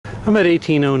I'm at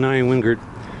 1809 Wengert.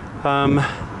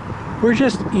 We're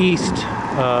just east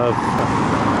of,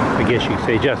 I guess you could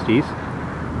say just east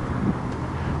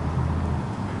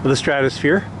of the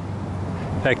stratosphere.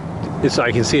 In fact,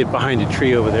 I can see it behind a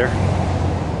tree over there.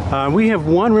 We have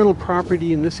one rental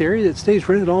property in this area that stays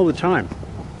rented all the time.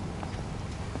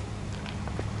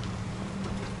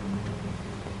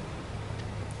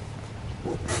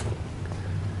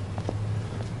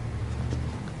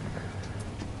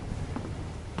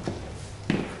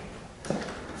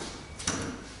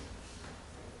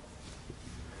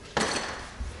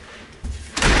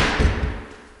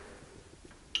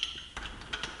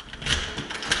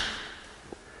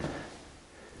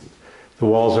 The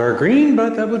walls are green,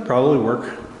 but that would probably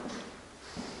work.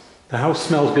 The house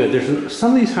smells good.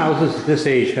 Some of these houses at this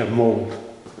age have mold.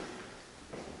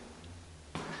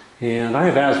 And I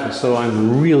have asthma, so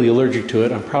I'm really allergic to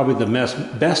it. I'm probably the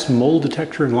best mold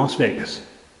detector in Las Vegas.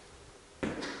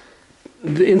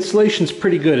 The insulation's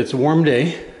pretty good. It's a warm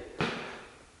day,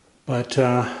 but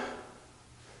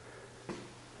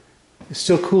it's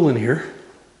still cool in here.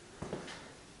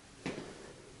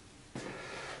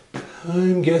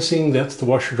 I'm guessing that's the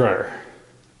washer dryer.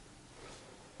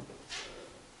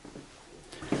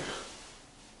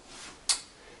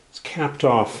 It's capped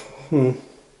off. Well,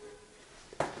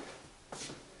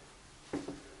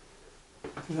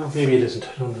 maybe it isn't.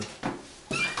 I don't know.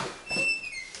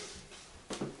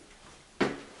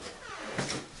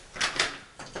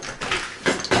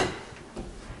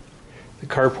 The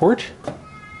carport.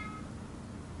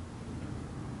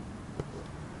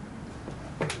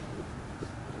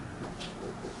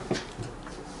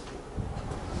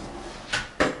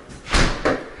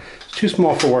 Too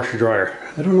small for washer dryer.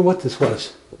 I don't know what this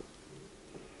was.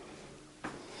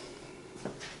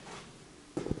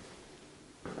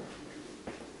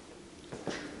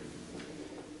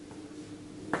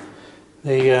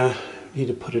 They need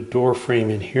to put a door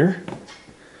frame in here.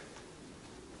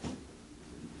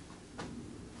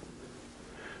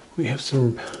 We have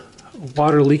some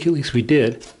water leak, at least we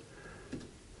did.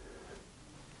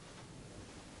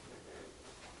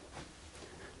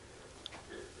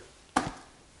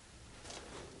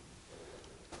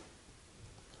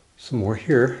 Some more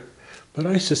here, but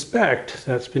I suspect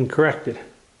that's been corrected.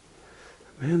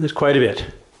 Man, there's quite a bit.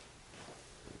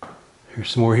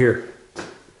 Here's some more here.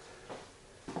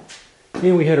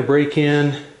 And we had a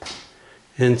break-in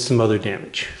and some other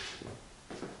damage.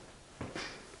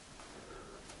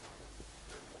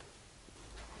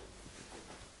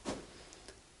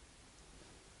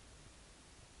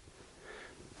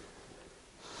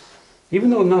 Even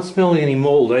though I'm not smelling any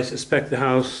mold, I suspect the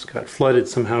house got flooded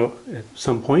somehow at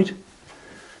some point.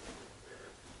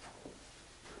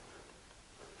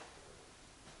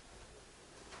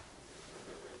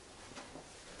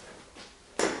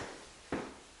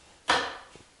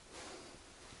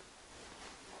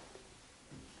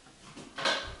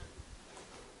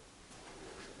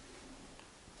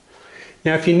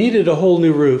 Now, if you needed a whole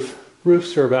new roof,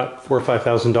 roofs are about $4,000 or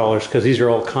 $5,000 because these are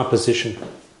all composition.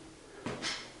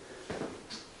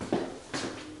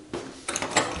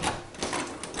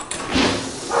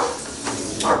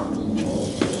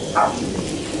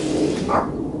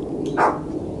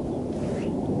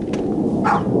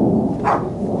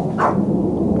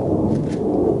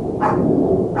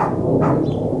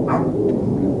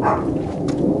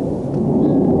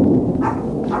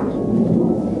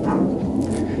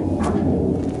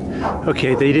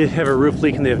 Okay, they did have a roof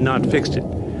leak and they have not fixed it.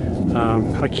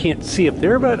 I can't see up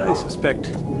there, but I suspect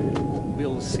we'll be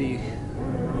able to see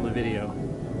on the video.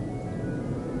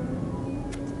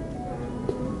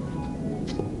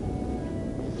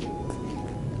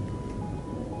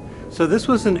 So this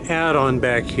was an add-on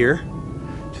back here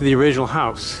to the original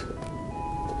house.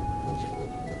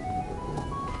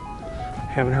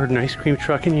 Haven't heard an ice cream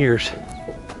truck in years.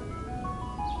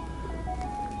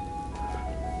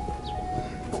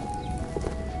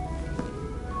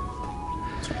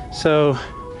 So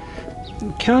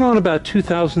count on about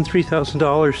 $2,000,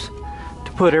 $3,000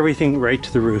 to put everything right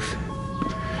to the roof.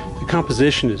 The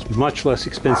composition is much less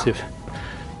expensive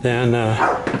than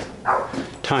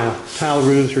tile. Tile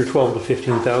roofs are $12,000 to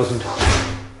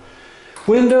 $15,000.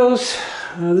 Windows,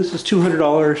 this is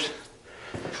 $200.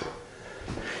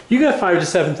 You got $5,000 to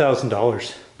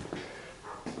 $7,000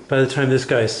 by the time this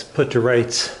guy's put to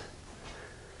rights.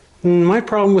 My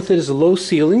problem with it is the low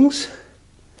ceilings,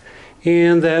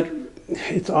 and that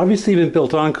it's obviously been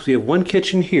built on because we have one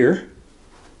kitchen here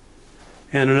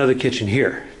and another kitchen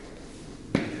here.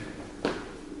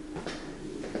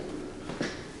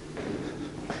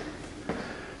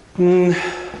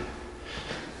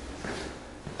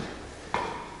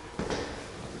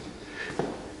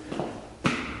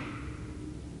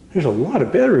 There's a lot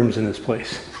of bedrooms in this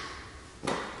place.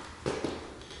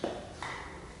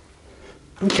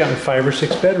 I'm counting 5 or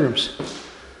 6 bedrooms.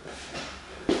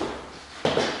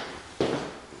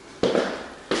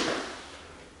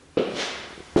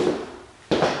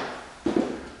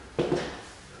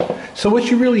 So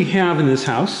what you really have in this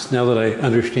house, now that I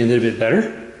understand it a bit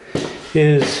better,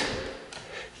 is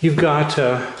you've got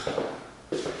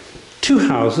 2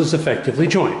 houses effectively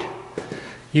joined.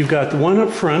 You've got the one up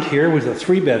front here with a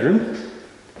 3-bedroom.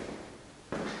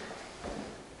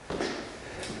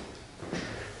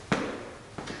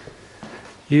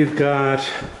 You've got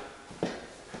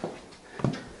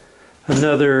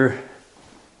another,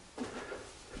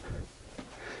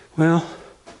 well,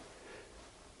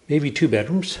 maybe 2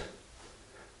 bedrooms.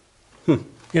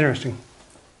 Interesting.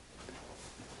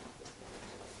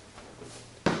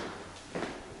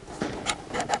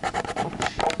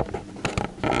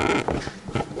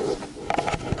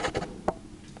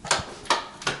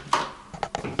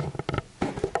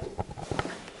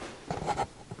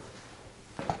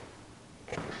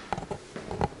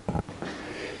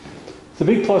 The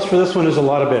big plus for this one is a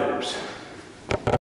lot of bedrooms.